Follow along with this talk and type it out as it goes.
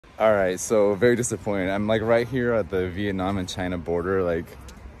All right, so very disappointed. I'm like right here at the Vietnam and China border, like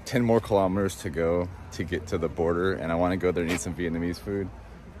 10 more kilometers to go to get to the border, and I want to go there and eat some Vietnamese food,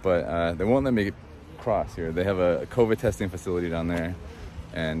 but they won't let me cross here. They have a COVID testing facility down there,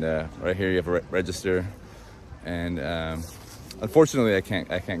 and right here you have to register, and unfortunately I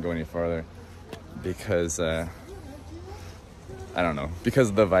can't go any farther because I don't know, because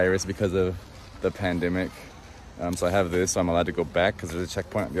of the virus, because of the pandemic. So I have this, so I'm allowed to go back because there's a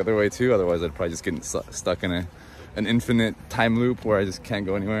checkpoint the other way too. Otherwise I'd probably just get stuck in an infinite time loop where I just can't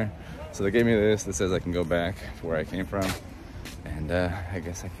go anywhere. So they gave me this that says I can go back to where I came from, and I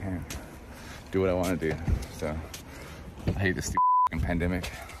guess I can do what I want to do. So I hate this stupid pandemic.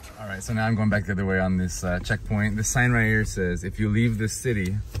 All right, so now I'm going back the other way on this checkpoint. The sign right here says if you leave this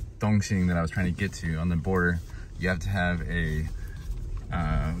city, Dongxing, that I was trying to get to on the border, you have to have a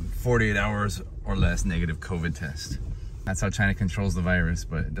 48 hours or less negative COVID test. That's how China controls the virus,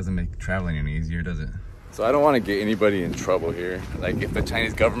 but it doesn't make traveling any easier, does it? So I don't want to get anybody in trouble here. Like if the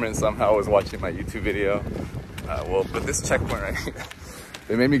Chinese government somehow was watching my YouTube video, well, but this checkpoint right here,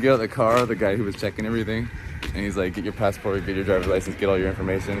 they made me get out of the car, the guy who was checking everything, and he's like, get your passport, get your driver's license, get all your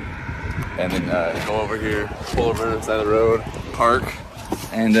information, and then go over here, pull over to the side of the road, park,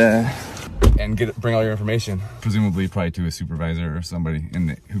 and bring all your information. Presumably probably to a supervisor or somebody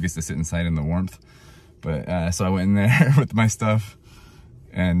who gets to sit inside in the warmth. But so I went in there with my stuff,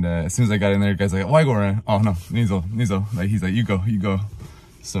 and as soon as I got in there, the guy's like, "Why go around?" Oh no, Nizo. Like he's like, you go.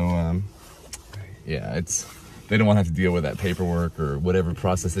 So yeah, they don't want to have to deal with that paperwork or whatever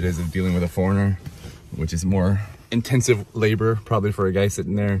process it is of dealing with a foreigner, which is more intensive labor probably for a guy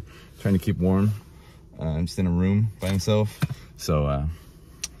sitting there trying to keep warm, just in a room by himself. So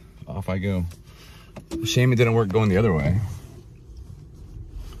off I go. Shame it didn't work going the other way,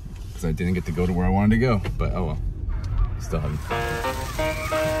 because I didn't get to go to where I wanted to go, but oh well, still having fun.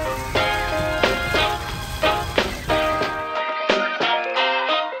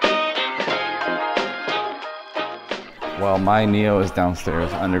 While my NIO is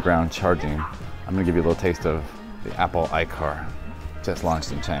downstairs underground charging, I'm gonna give you a little taste of the Apple iCar, just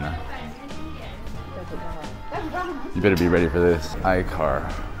launched in China. You better be ready for this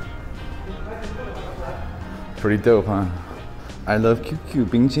iCar. Pretty dope, huh? I love QQ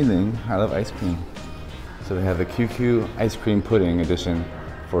Bingqiling. I love ice cream. So they have the QQ ice cream pudding edition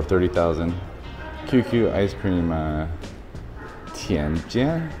for 30,000. QQ ice cream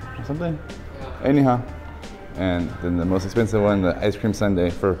Tianjian or something. Anyhow, and then the most expensive one, the ice cream sundae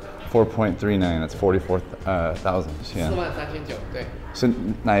for 4.39. That's 44,000. 43,900，对。是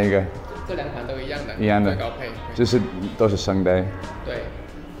哪一个？这两款都一样的。一样的。高配。就是都是sundae。对。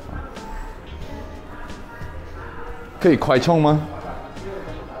 可以快充吗？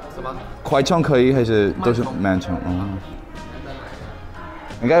什么？快充可以还是都是慢充？嗯，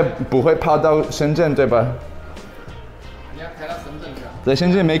应该不会跑到深圳对吧？你要开到深圳去啊？在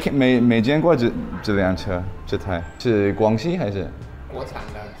深圳没见过这辆车，这台是广西还是？国产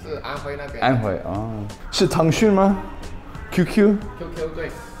的，是安徽那边。安徽哦，是腾讯吗 ？QQ 对。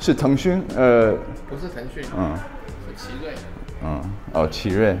是腾讯不是腾讯，是奇瑞。哦，奇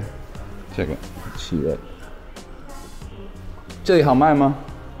瑞，这个奇瑞。 这里好卖吗？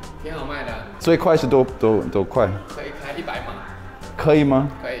挺好卖的。最快是多快？可以开100码。可以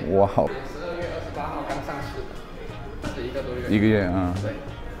吗？可以。哇好。12月28号刚上市的，是1个多月。1个月啊。对。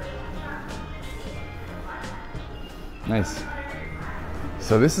Nice.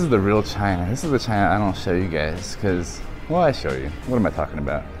 So this is the real China. This is the China I don't show you guys because, well, I show you. What am I talking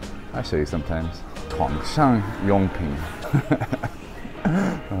about? I show you sometimes. 床上用品。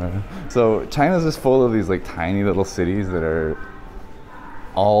So China's just full of these like tiny little cities that are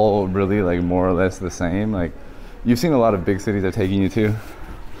all really like more or less the same. Like you've seen a lot of big cities I've taken you to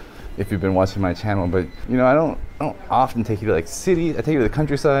if you've been watching my channel, but you know I don't often take you to like cities. I take you to the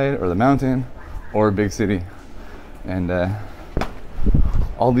countryside or the mountain or a big city, and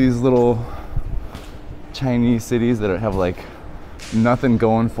all these little Chinese cities that have like nothing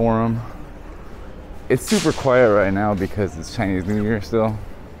going for them. It's super quiet right now because it's Chinese New Year still,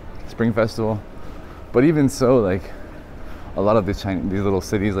 Spring Festival. But even so, like a lot of these little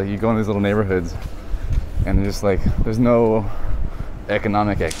cities, like you go in these little neighborhoods and just like there's no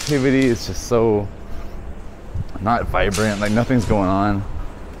economic activity. It's just so not vibrant, like nothing's going on.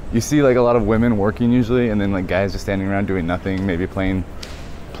 You see like a lot of women working usually, and then like guys just standing around doing nothing, maybe playing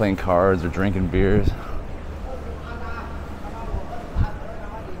cards or drinking beers.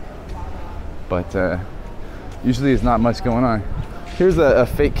 But usually it's not much going on. Here's a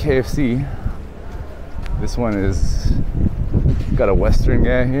fake KFC. This one is got a Western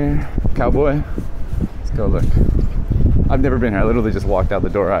guy here, cowboy. Let's go look. I've never been here. I literally just walked out the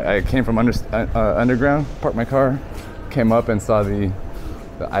door. I came from underground, parked my car, came up and saw the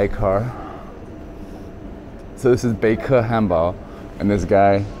iCar. So this is Baker Hanbao, and this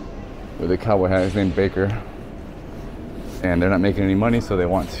guy with a cowboy hat is named Baker. And they're not making any money, so they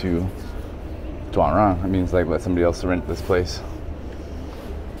want to That means like let somebody else rent this place.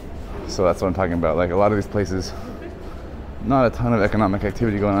 So that's what I'm talking about. Like a lot of these places, not a ton of economic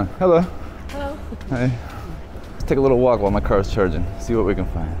activity going on. Hello. Hello. Hi. Let's take a little walk while my car is charging. See what we can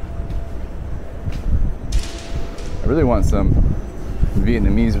find. I really want some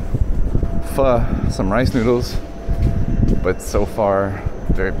Vietnamese pho, some rice noodles, but so far,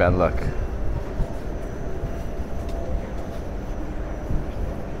 very bad luck.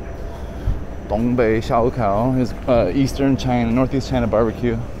 Dongbei Xiaokao is Eastern China, Northeast China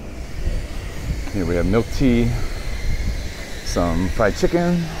barbecue. Here we have milk tea, some fried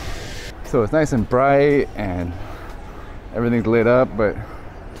chicken. So it's nice and bright and everything's lit up, but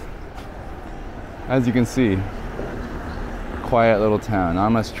as you can see, quiet little town, not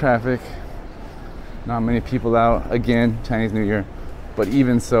much traffic, not many people out. Again, Chinese New Year, but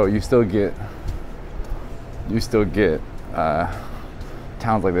even so, you still get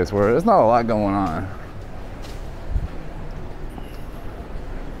towns like this where there's not a lot going on.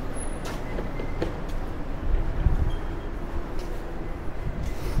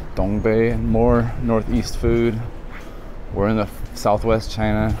 Dongbei, more northeast food. We're in the southwest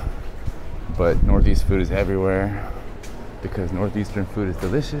China, but northeast food is everywhere because northeastern food is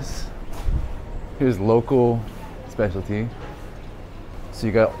delicious. Here's local specialty. So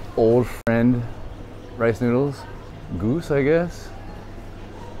you got Old Friend rice noodles, goose, I guess.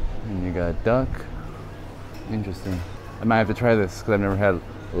 And you got duck. Interesting. I might have to try this because I've never had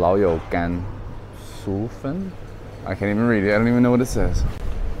Lao Yo Gan Su Fen. I can't even read it. I don't even know what it says.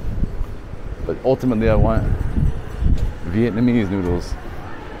 But ultimately, I want Vietnamese noodles.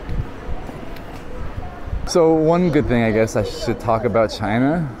 So one good thing I guess I should talk about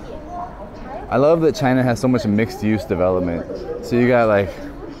China. I love that China has so much mixed use development. So you got like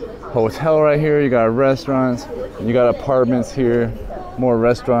hotel right here, you got restaurants, you got apartments here, more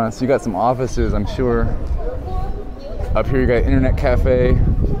restaurants, you got some offices, I'm sure. Up here you got internet cafe.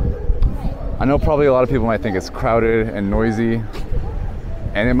 I know probably a lot of people might think it's crowded and noisy,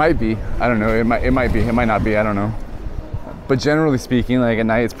 and it might be. I don't know, it might be, it might not be, I don't know. But generally speaking, like at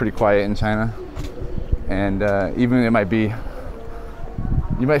night it's pretty quiet in China. And even it might be,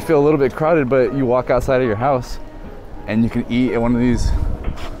 you might feel a little bit crowded, but you walk outside of your house and you can eat at one of these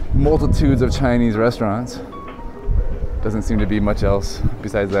multitudes of Chinese restaurants. Doesn't seem to be much else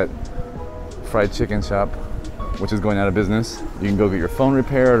besides that fried chicken shop, which is going out of business. You can go get your phone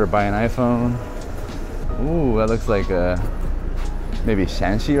repaired or buy an iPhone. Ooh, that looks like a maybe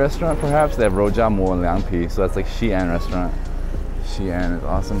Shanxi restaurant perhaps. They have Rojia Mo and Liangpi, so that's like Xi'an restaurant. Xi'an is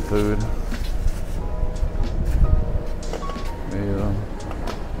awesome food. There you go.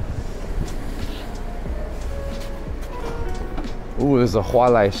 Ooh, there's a Hua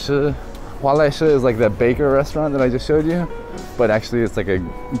Lai Shi. Hua Lai Shi is like that baker restaurant that I just showed you, but actually it's like a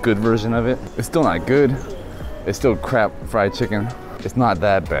good version of it. It's still not good. It's still crap fried chicken. It's not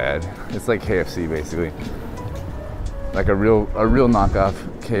that bad. It's like KFC basically. Like a real knockoff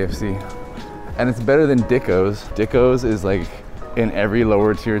KFC. And it's better than Dicko's. Dicko's is like in every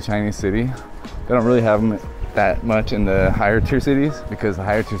lower tier Chinese city. They don't really have them that much in the higher tier cities because the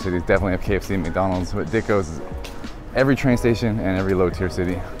higher tier cities definitely have KFC and McDonald's, but Dicko's is every train station and every low tier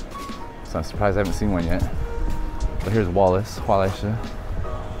city. So I'm surprised I haven't seen one yet. But here's Wallace, Hua Lai Shi.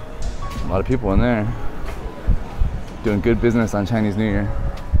 A lot of people in there doing good business on Chinese New Year.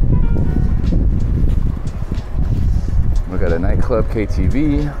 We got a nightclub,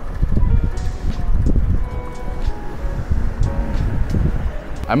 KTV.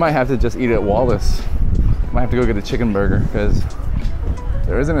 I might have to just eat at Wallace. Might have to go get a chicken burger because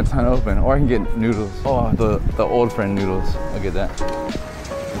there isn't a ton open. Or I can get noodles. Oh, the Old Friend noodles. I'll get that.